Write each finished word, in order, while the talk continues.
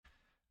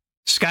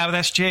Scott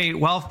with SJ,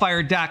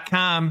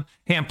 wellfire.com.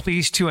 Hey, I'm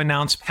pleased to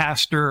announce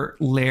Pastor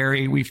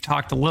Larry. We've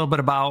talked a little bit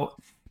about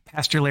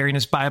Pastor Larry in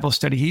his Bible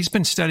study. He's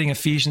been studying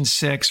Ephesians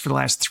 6 for the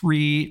last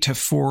 3 to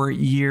 4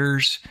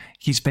 years.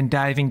 He's been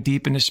diving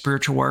deep into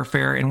spiritual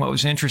warfare. And what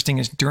was interesting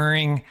is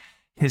during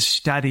his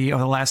study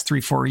over the last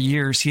 3-4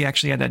 years, he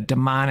actually had a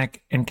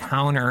demonic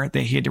encounter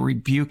that he had to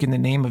rebuke in the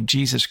name of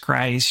Jesus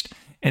Christ.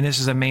 And this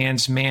is a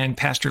man's man.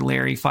 Pastor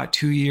Larry fought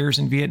 2 years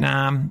in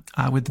Vietnam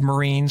with the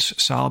Marines,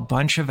 saw a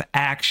bunch of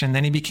action.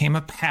 Then he became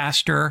a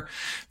pastor.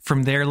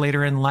 From there,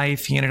 later in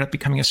life, he ended up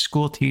becoming a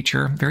school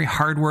teacher. Very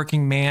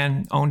hardworking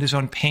man, owned his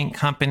own paint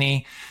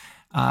company,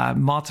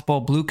 multiple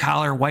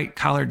blue-collar,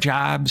 white-collar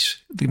jobs.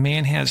 The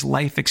man has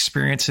life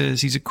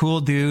experiences. He's a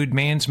cool dude,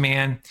 man's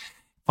man,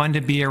 fun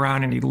to be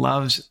around, and he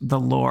loves the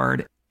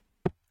Lord.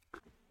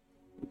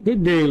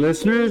 Good day,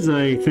 listeners.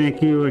 I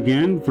thank you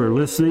again for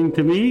listening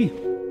to me.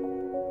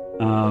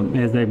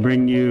 As I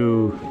bring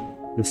you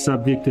the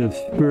subject of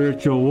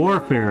spiritual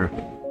warfare.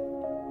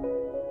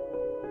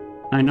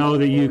 I know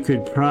that you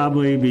could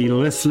probably be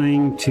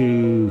listening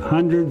to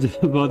hundreds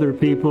of other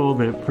people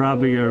that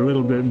probably are a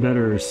little bit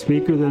better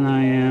speaker than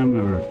I am,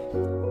 or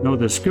know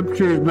the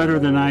scriptures better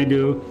than I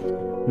do.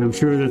 I'm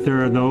sure that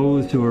there are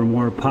those who are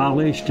more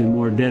polished and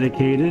more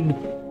dedicated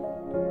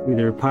to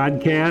their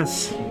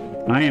podcasts.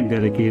 I am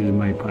dedicated to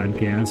my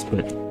podcast,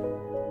 but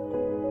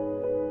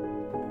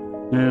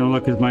I don't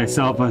look at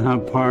myself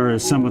on par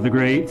as some of the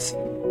greats,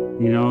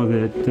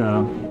 that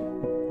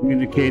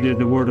communicated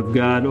the Word of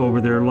God over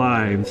their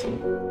lives.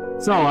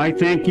 So I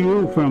thank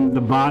you from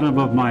the bottom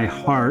of my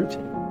heart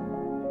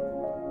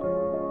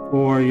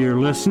for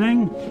your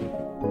listening,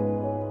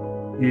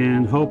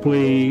 and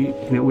hopefully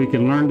that we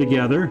can learn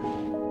together,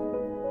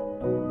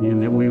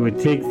 and that we would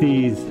take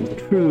these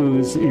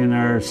truths in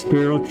our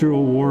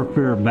spiritual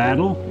warfare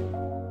battle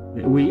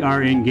that we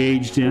are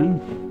engaged in,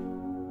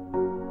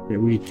 that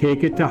we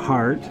take it to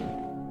heart.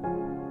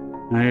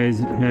 I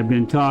have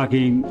been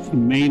talking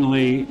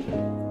mainly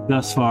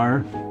thus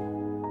far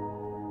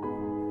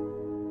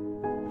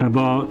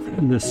about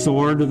the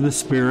sword of the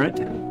Spirit,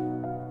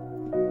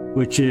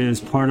 which is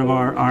part of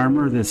our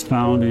armor that's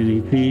found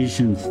in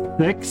Ephesians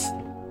 6.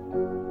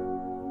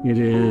 It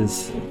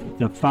is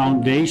the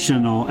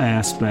foundational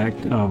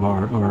aspect of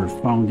our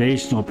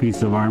foundational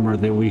piece of armor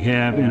that we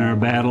have in our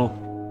battle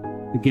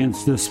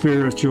against the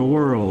spiritual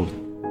world.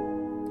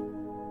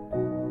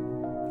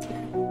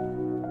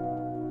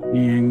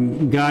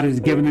 And God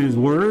has given His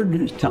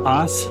Word to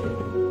us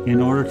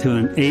in order to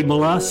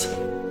enable us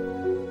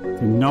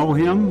to know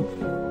Him,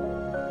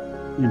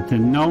 and to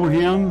know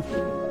Him,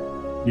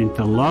 and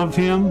to love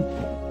Him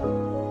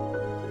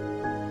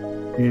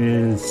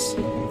is,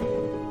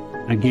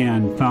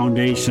 again,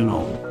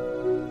 foundational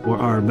for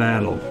our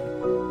battle.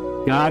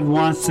 God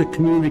wants to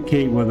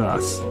communicate with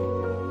us.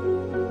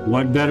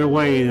 What better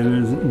way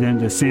than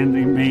to send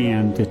a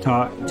man to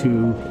talk to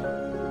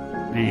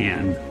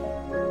man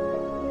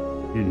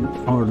in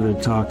order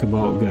to talk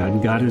about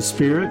God? God is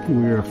spirit,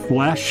 we are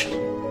flesh.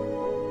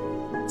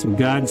 So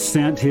God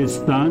sent His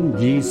Son,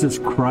 Jesus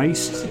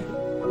Christ,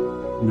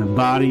 in the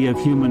body of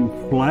human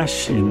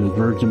flesh in His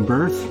virgin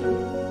birth,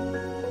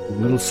 the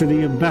little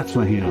city of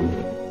Bethlehem,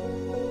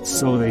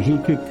 so that He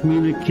could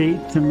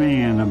communicate to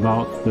man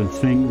about the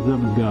things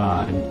of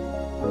God.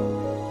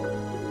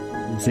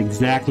 It's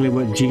exactly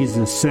what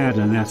Jesus said,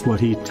 and that's what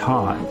He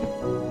taught.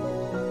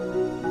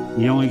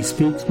 He only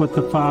speaks what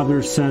the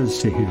Father says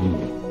to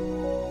Him.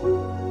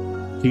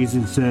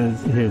 Jesus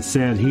has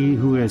said, "He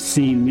who has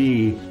seen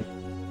me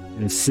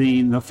has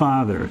seen the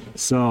Father."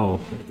 So,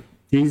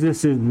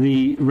 Jesus is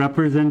the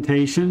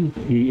representation.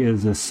 He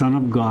is the Son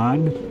of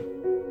God.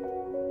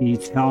 He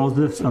tells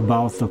us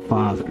about the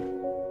Father.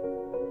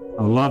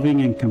 How loving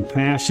and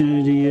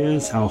compassionate He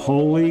is, how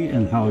holy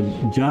and how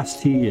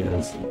just He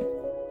is.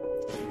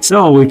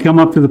 So, we come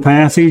up to the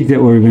passage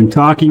that we've been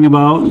talking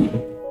about.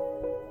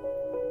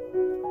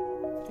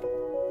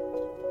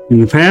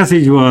 And the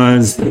passage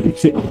was,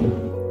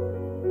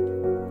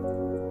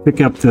 pick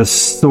up the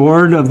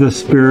sword of the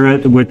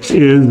Spirit, which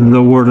is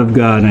the Word of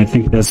God. And I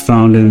think that's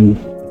found in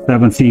the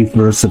 17th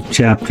verse of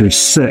chapter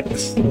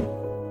 6.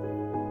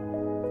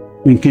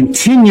 And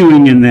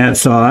continuing in that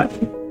thought,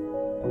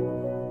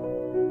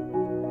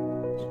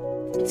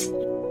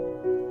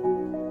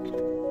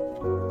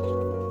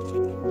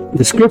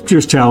 the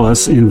scriptures tell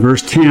us in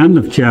verse 10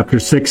 of chapter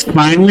 6,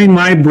 "Finally,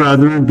 my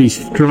brethren, be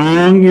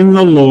strong in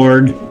the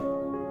Lord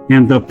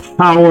and the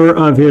power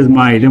of His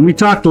might." And we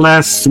talked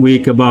last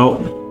week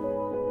about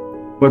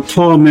what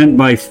Paul meant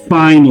by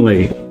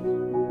finally,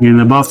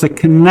 and about the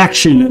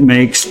connection it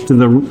makes to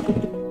the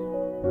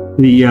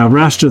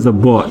rest of the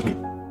book.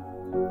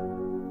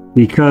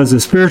 Because the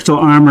spiritual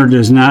armor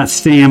does not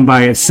stand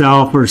by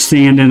itself or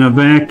stand in a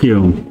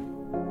vacuum.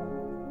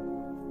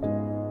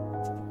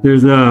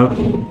 There's a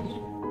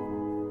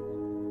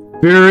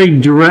very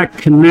direct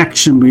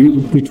connection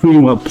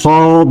between what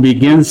Paul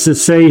begins to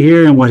say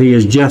here and what he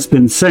has just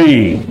been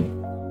saying.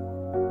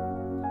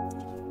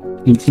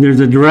 There's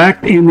a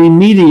direct and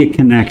immediate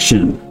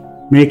connection,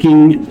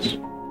 making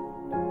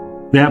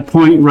that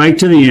point right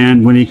to the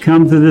end when he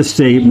comes to this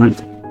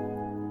statement,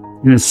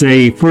 and it's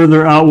a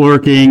further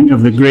outworking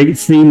of the great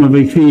theme of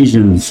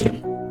Ephesians.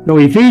 So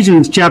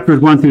Ephesians chapters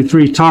 1 through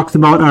 3 talks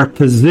about our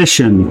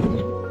position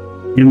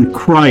in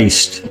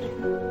Christ.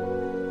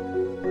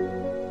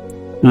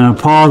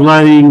 Paul's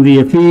letting the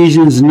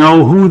Ephesians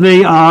know who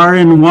they are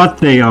and what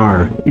they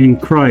are in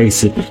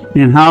Christ,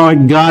 and how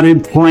God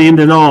had planned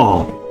it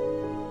all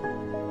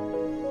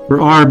for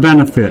our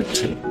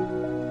benefit,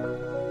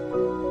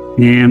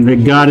 and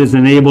that God has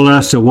enabled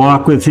us to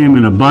walk with Him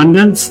in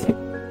abundance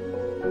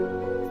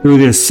through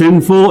this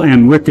sinful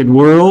and wicked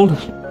world,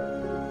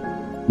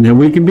 and that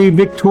we can be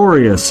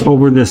victorious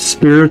over this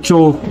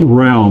spiritual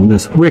realm,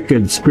 this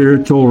wicked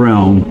spiritual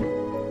realm.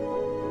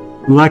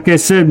 Like I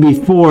said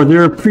before,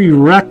 they're a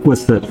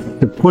prerequisite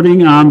to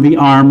putting on the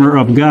armor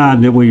of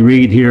God that we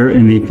read here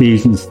in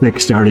Ephesians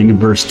 6, starting in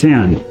verse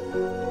 10.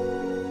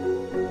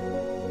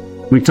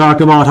 We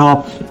talk about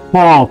how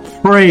Paul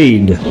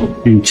prayed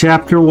in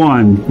chapter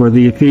 1 for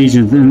the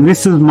Ephesians, and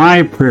this is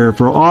my prayer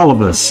for all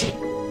of us,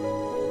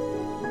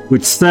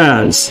 which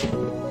says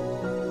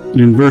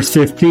in verse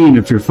 15,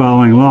 if you're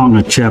following along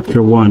in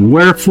chapter 1,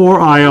 "Wherefore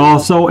I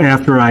also,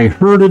 after I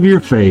heard of your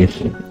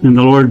faith in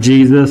the Lord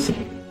Jesus,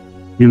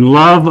 in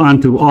love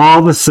unto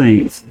all the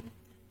saints,"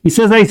 he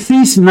says, "I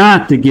cease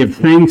not to give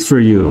thanks for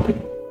you,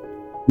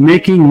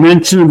 making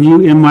mention of you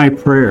in my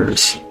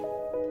prayers,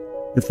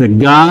 that the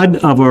God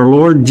of our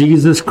Lord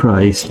Jesus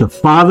Christ, the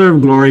Father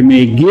of glory,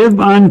 may give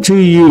unto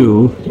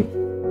you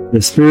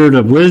the spirit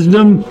of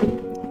wisdom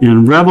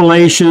and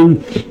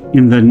revelation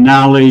in the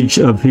knowledge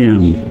of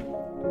Him."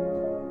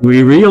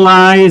 We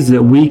realize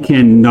that we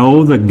can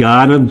know the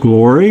God of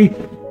glory.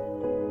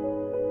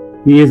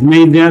 He has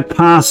made that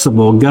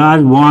possible.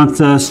 God wants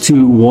us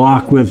to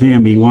walk with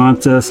Him. He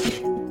wants us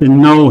to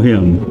know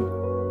Him.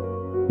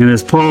 And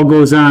as Paul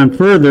goes on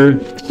further,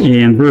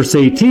 in verse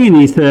 18,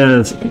 he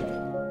says,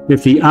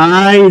 "If the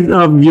eyes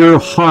of your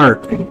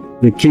heart,"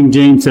 the King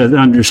James says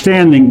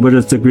understanding, but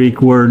it's the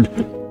Greek word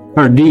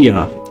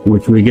cardia,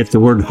 which we get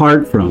the word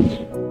heart from.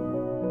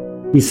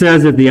 He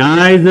says that the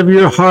eyes of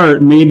your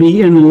heart may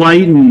be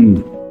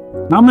enlightened.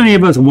 How many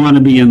of us want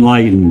to be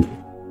enlightened?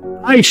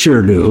 I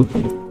sure do.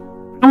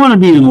 I want to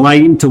be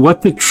enlightened to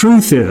what the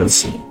truth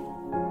is,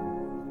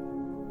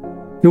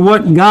 to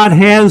what God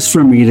has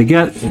for me,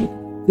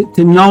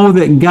 to know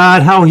that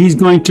God, how He's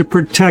going to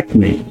protect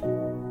me.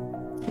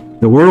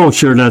 The world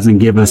sure doesn't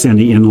give us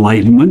any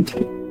enlightenment.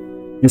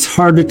 It's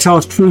hard to tell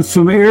truth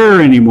from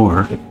error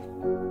anymore.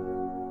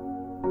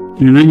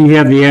 And then you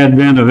have the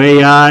advent of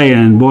AI,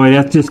 and boy,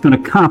 that's just going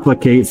to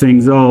complicate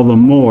things all the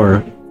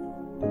more.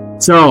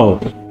 So,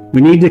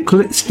 we need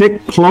to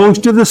stick close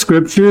to the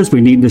Scriptures.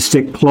 We need to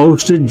stick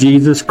close to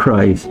Jesus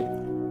Christ.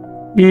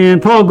 And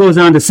Paul goes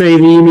on to say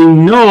that you may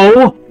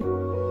know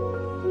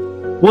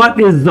what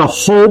is the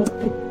hope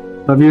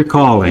of your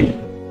calling,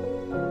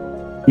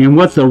 and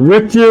what the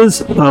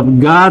riches of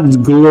God's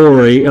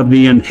glory, of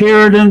the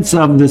inheritance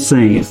of the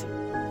saints.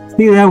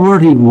 See that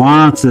word? He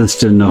wants us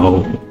to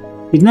know.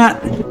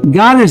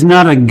 God is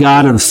not a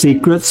God of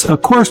secrets.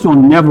 Of course, we'll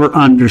never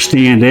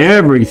understand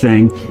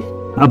everything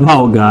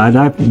about God.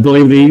 I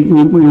believe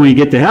when we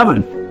get to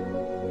heaven,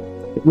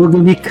 we're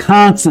going to be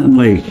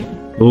constantly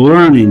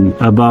learning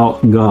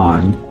about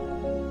God.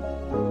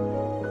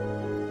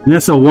 And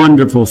that's a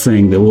wonderful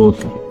thing that will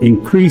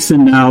increase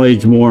in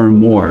knowledge more and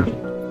more.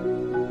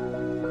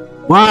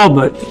 Wow,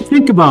 but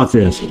think about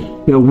this,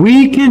 that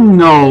we can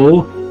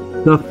know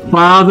the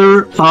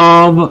Father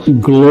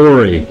of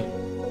glory.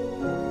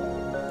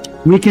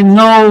 We can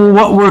know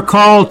what we're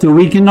called to.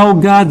 We can know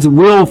God's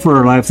will for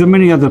our life. So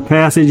many other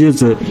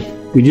passages that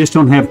we just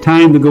don't have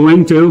time to go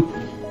into.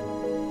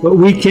 But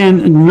we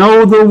can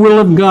know the will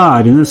of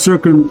God, and there's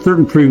certain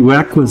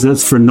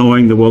prerequisites for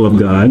knowing the will of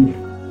God.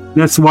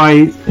 That's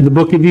why the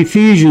book of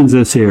Ephesians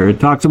is here. It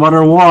talks about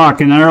our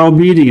walk and our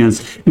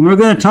obedience, and we're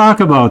going to talk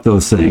about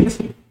those things.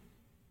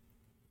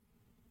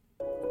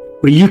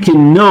 But you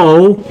can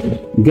know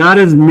God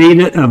has made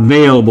it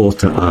available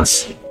to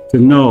us to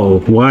know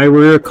why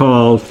we're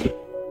called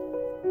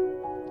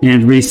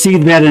and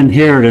receive that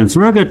inheritance.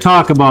 We're going to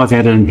talk about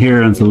that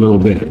inheritance a little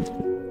bit.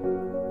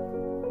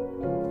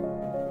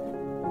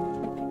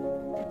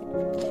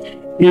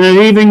 And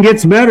it even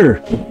gets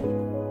better.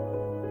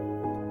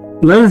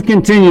 Let us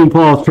continue in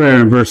Paul's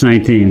prayer in verse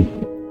 19.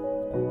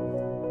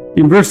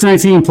 In verse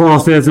 19, Paul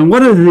says, "And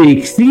what is the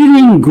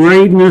exceeding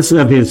greatness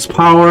of His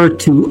power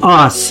to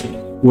us,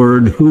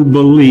 who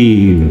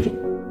believe?"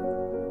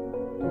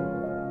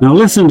 Now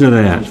listen to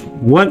that.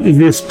 What is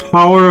this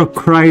power of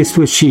Christ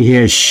which He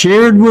has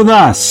shared with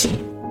us?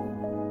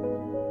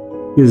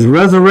 His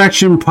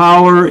resurrection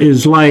power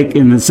is like,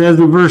 and it says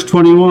in verse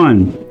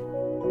 21,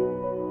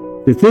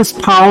 that this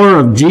power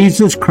of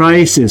Jesus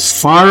Christ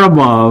is far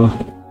above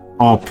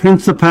all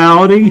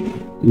principality,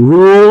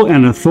 rule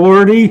and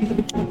authority,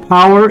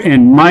 power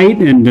and might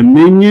and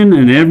dominion,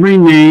 and every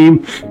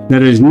name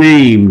that is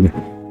named,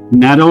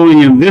 not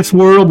only in this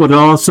world, but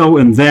also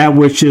in that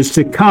which is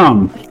to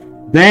come.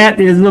 That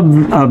is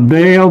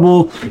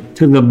available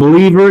to the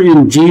believer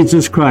in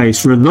Jesus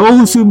Christ, for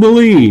those who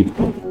believe.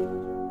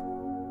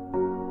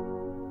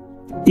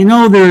 You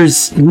know,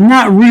 there's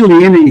not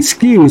really any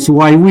excuse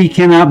why we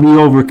cannot be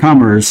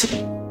overcomers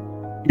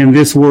in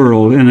this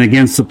world and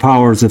against the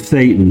powers of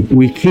Satan.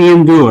 We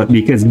can do it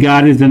because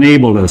God has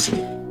enabled us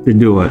to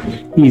do it.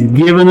 He's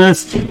given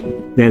us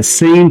that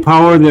same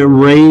power that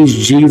raised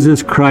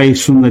Jesus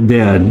Christ from the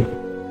dead.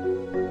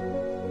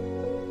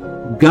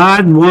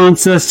 God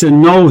wants us to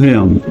know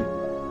Him.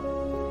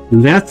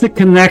 And that's the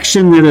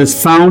connection that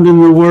is found in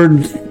the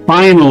word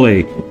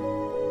finally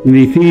in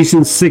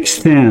Ephesians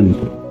 6:10.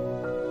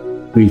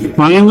 We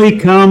finally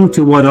come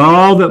to what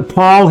all that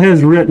Paul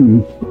has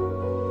written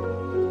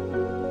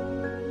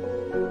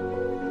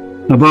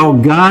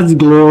about God's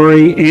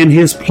glory and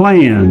His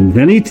plan.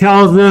 Then he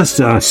tells us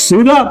to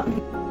suit up,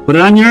 put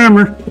on your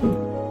armor,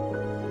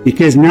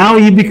 because now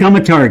you become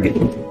a target.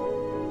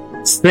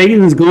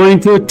 Satan's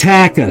going to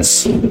attack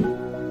us.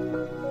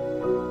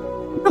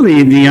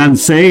 Really, the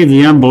unsaved,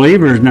 the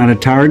unbeliever is not a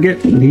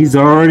target. Satan's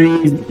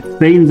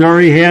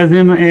already has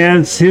him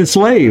as his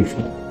slave,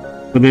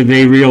 whether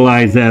they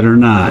realize that or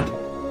not.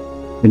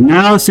 But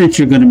now, since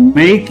you're going to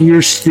make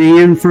your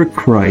stand for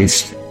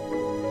Christ,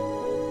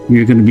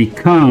 you're going to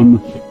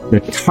become the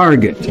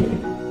target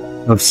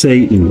of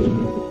Satan.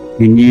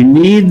 And you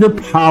need the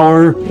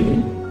power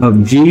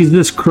of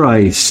Jesus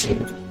Christ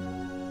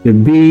to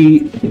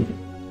be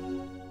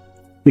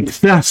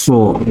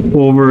successful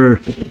over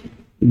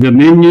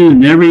dominion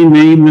and every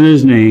name that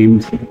is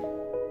named,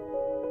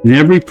 and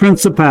every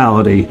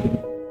principality,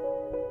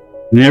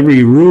 and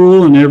every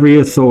rule and every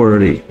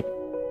authority.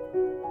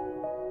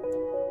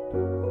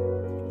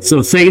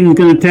 So Satan's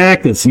going to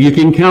attack us. You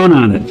can count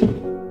on it.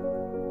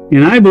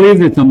 And I believe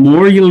that the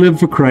more you live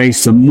for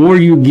Christ, the more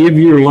you give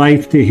your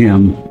life to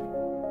Him,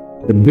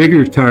 the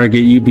bigger target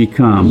you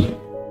become.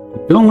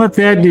 Don't let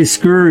that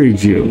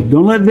discourage you.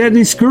 Don't let that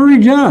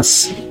discourage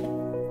us.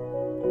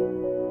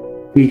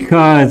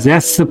 Because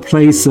that's the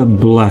place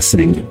of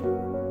blessing.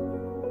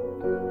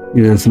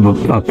 It is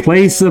a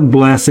place of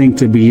blessing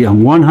to be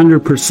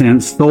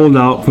 100% sold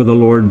out for the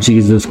Lord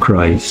Jesus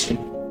Christ.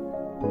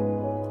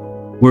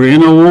 We're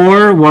in a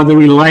war whether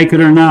we like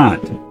it or not.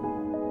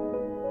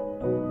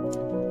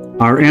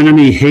 Our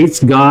enemy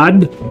hates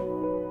God,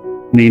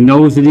 and he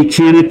knows that he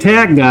can't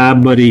attack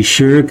God, but he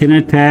sure can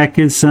attack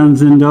his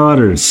sons and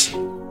daughters.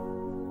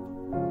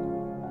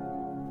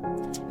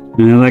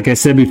 And like I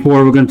said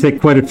before, we're going to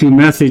take quite a few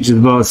messages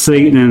about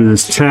Satan and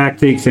his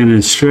tactics and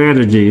his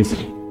strategies.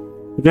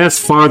 That's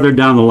farther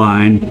down the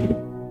line.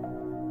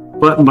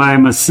 But by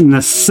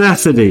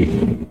necessity,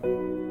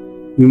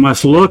 we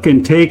must look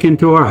and take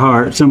into our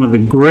heart some of the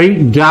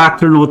great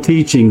doctrinal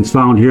teachings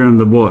found here in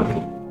the book.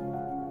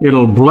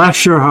 It'll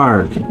bless your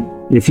heart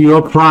if you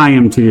apply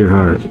them to your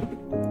heart.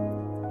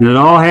 And it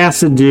all has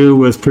to do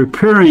with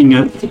preparing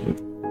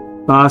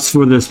us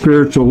for the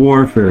spiritual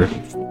warfare.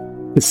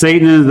 If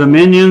Satan and his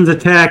minions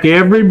attack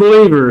every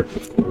believer,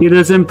 it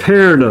is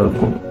imperative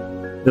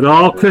that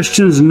all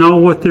Christians know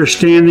what their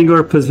standing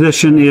or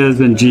position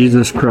is in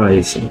Jesus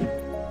Christ.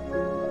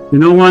 To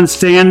know one's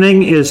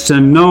standing is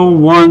to know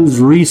one's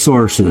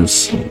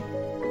resources.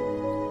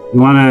 You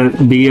want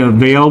to be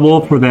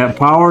available for that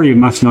power, you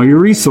must know your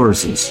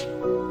resources.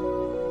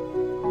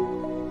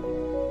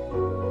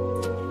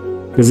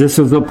 Because this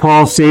is what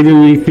Paul stated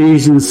in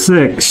Ephesians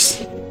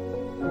 6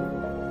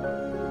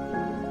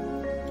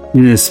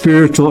 in his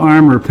spiritual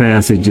armor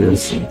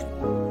passages.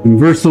 In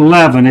verse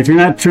 11, if you're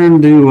not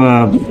turned to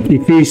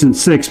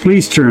Ephesians 6,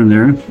 please turn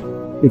there.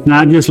 If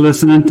not, just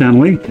listen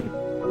intently.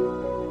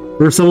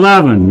 Verse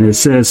 11, it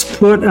says,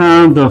 put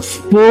on the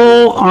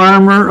full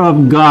armor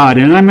of God.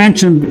 And I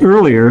mentioned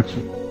earlier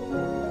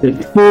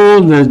that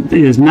full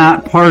is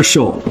not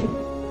partial.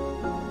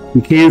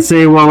 You can't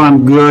say, well,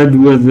 I'm good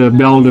with the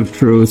belt of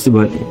truth,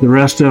 but the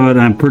rest of it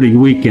I'm pretty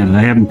weak in.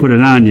 I haven't put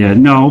it on yet.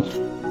 No,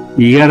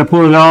 you got to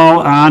put it all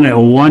on at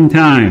one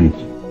time.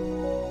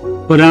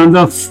 Put on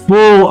the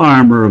full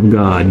armor of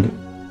God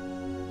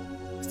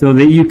so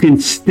that you can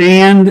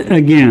stand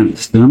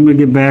against. And I'm going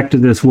to get back to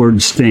this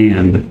word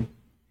stand.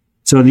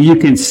 So that you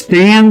can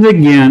stand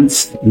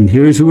against, and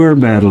here's who we're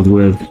battled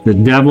with, the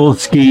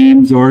devil's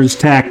schemes or his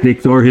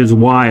tactics or his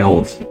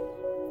wiles.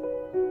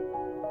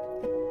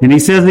 And he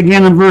says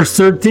again in verse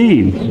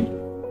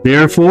 13,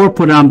 therefore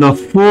put on the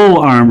full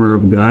armor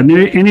of God.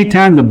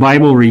 Anytime the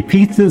Bible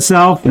repeats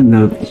itself in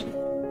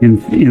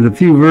the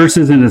few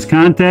verses in its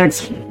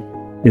context,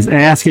 is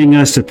asking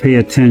us to pay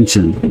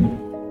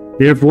attention.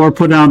 Therefore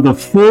put on the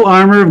full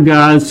armor of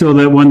God so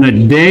that when the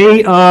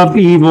day of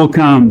evil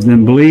comes,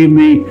 and believe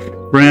me,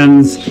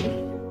 friends,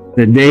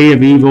 the day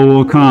of evil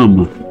will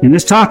come. And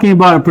it's talking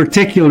about a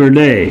particular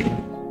day.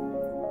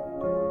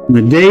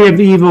 The day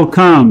of evil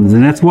comes,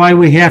 and that's why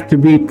we have to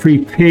be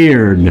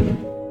prepared.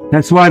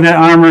 That's why that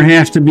armor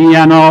has to be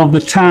on all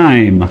the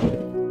time.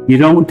 You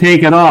don't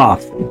take it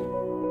off.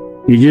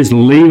 You just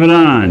leave it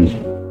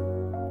on.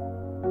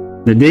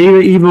 The day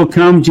of evil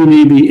comes, you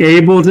need to be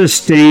able to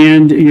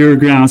stand your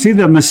ground. See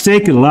the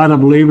mistake that a lot of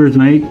believers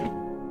make?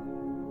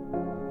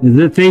 is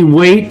that they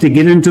wait to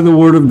get into the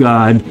Word of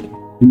God,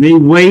 and they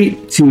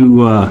wait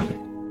to,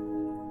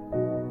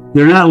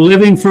 they're not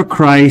living for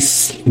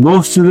Christ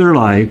most of their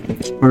life,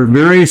 or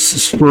very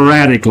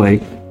sporadically.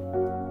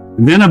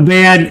 And then a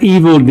bad,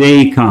 evil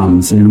day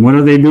comes, and what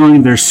are they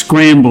doing? They're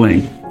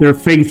scrambling. They're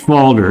faith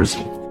falters.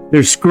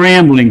 They're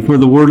scrambling for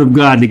the Word of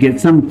God to get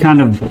some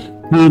kind of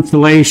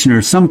consolation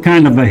or some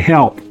kind of a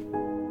help.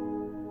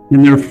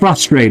 And they're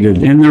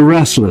frustrated and they're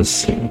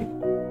restless.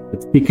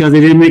 It's because they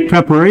didn't make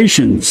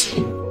preparations.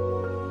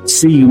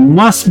 See, you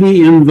must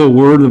be in the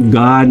Word of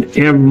God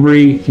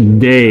every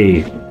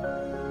day.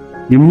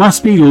 You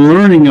must be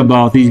learning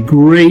about these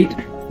great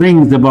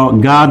things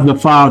about God the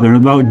Father and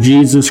about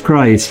Jesus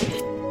Christ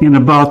and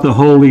about the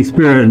Holy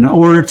Spirit in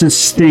order to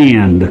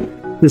stand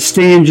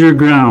your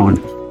ground.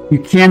 You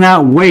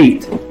cannot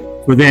wait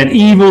for that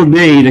evil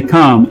day to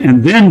come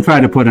and then try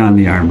to put on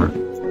the armor.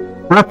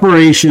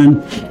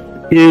 Preparation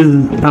is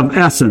of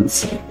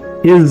essence,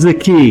 is the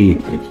key.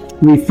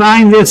 We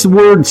find this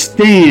word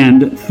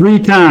stand 3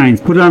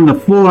 times. Put on the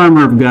full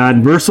armor of God,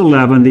 verse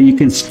 11, that you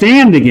can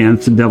stand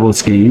against the devil's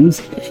schemes.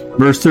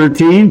 Verse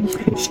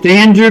 13,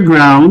 stand your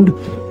ground.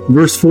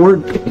 Verse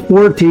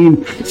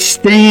 14,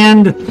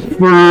 stand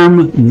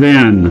firm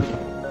then.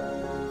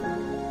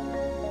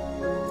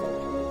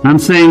 I'm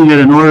saying that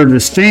in order to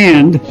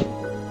stand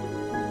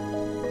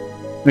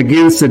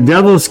against the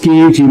devil's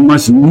schemes, you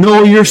must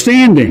know your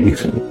standing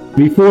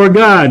before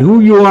God,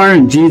 who you are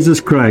in Jesus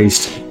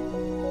Christ.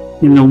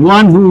 And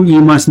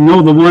you must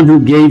know the one who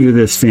gave you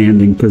this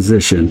standing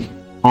position,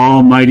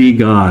 Almighty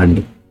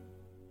God.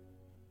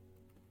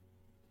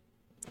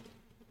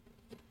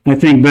 I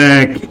think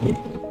back,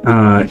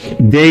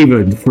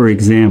 David, for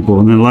example,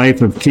 in the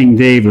life of King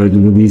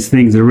David, these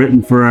things are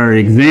written for our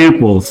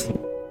examples.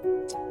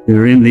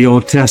 They're in the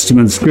Old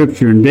Testament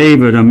scripture. And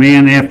David, a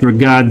man after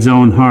God's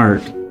own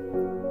heart.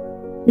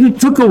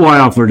 It took a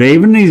while for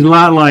David, and he's a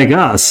lot like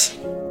us.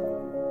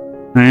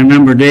 I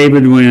remember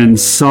David when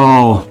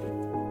Saul,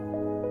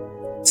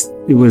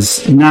 it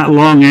was not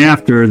long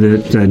after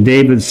that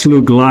David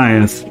slew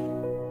Goliath,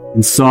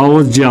 and Saul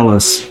was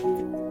jealous,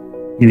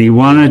 and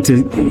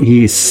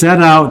he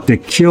set out to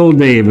kill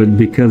David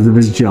because of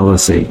his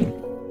jealousy.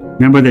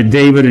 Remember that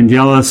David and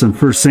jealous in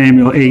 1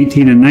 Samuel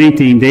 18 and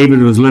 19, David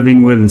was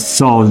living with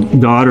Saul's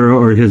daughter,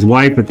 or his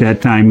wife at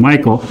that time,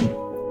 Michal.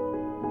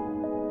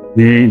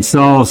 And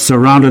Saul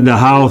surrounded the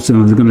house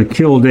and was going to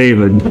kill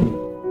David.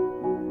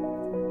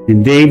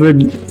 And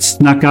David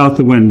snuck out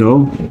the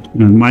window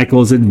on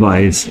Michal's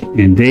advice,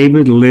 and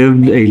David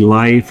lived a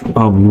life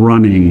of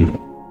running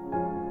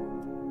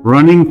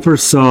for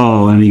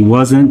Saul, and he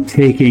wasn't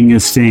taking a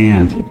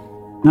stand.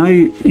 Now,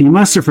 he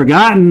must have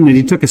forgotten that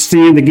he took a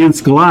stand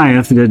against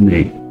Goliath, didn't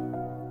he?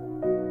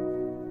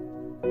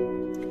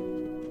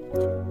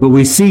 But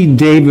we see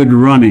David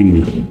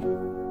running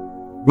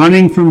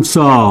from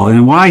Saul.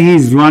 And why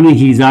he's running,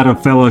 he's out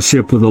of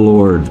fellowship with the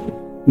Lord.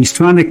 He's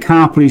trying to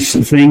accomplish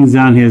things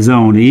on his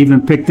own. He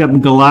even picked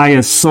up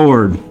Goliath's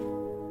sword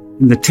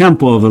in the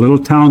temple of a little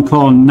town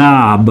called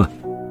Nob.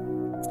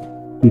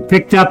 He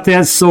picked up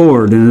that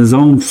sword in his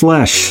own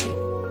flesh.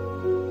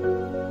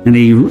 And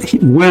he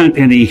went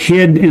and he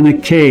hid in a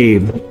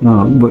cave.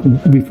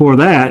 But before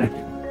that,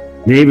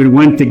 David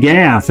went to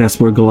Gath.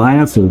 That's where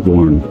Goliath was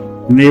born.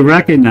 And they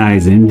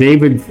recognized him.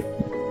 David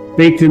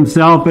faked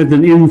himself as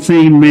an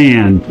insane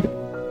man.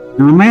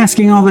 And I'm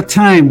asking all the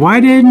time, why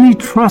didn't he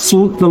trust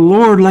the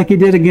Lord like he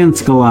did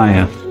against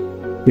Goliath?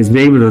 Because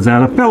David was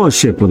out of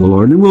fellowship with the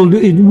Lord. And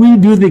we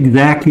do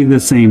exactly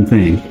the same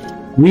thing.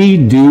 We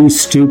do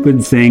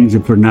stupid things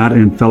if we're not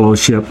in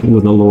fellowship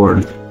with the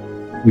Lord.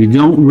 We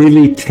don't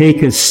really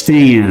take a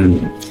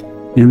stand.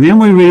 And then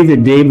we read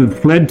that David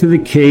fled to the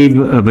cave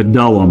of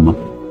Adullam.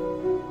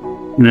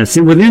 And it's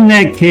within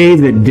that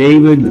cave that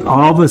David,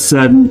 all of a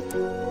sudden,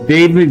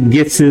 David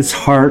gets his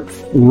heart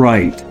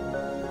right.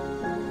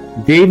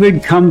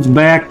 David comes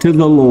back to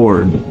the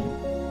Lord.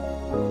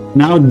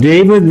 Now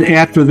David,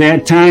 after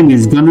that time,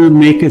 is going to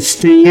make a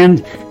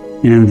stand,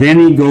 and then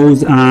he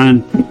goes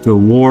on to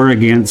war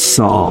against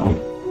Saul.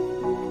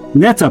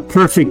 And that's a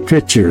perfect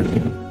picture.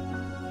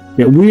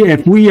 That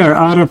if we are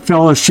out of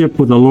fellowship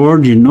with the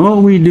Lord, you know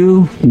what we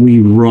do? We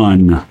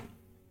run.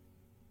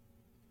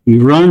 We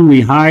run,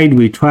 we hide,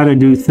 we try to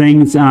do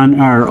things on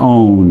our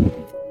own.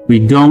 We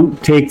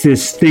don't take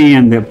this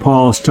stand that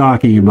Paul's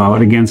talking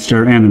about against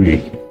our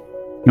enemy.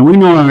 And we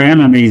know our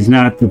enemy is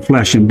not the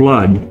flesh and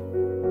blood,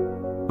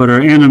 but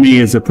our enemy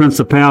is the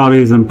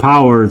principalities and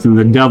powers and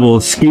the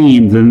devil's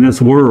schemes in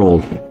this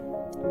world.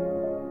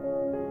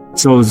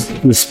 So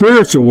the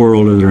spiritual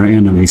world is our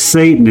enemy.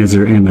 Satan is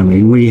our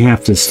enemy, and we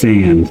have to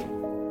stand.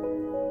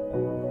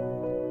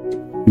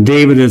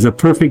 David is a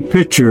perfect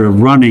picture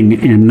of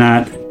running and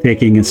not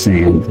taking a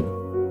stand.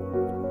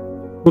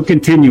 We'll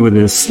continue with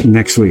this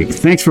next week.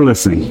 Thanks for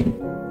listening.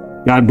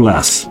 God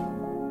bless.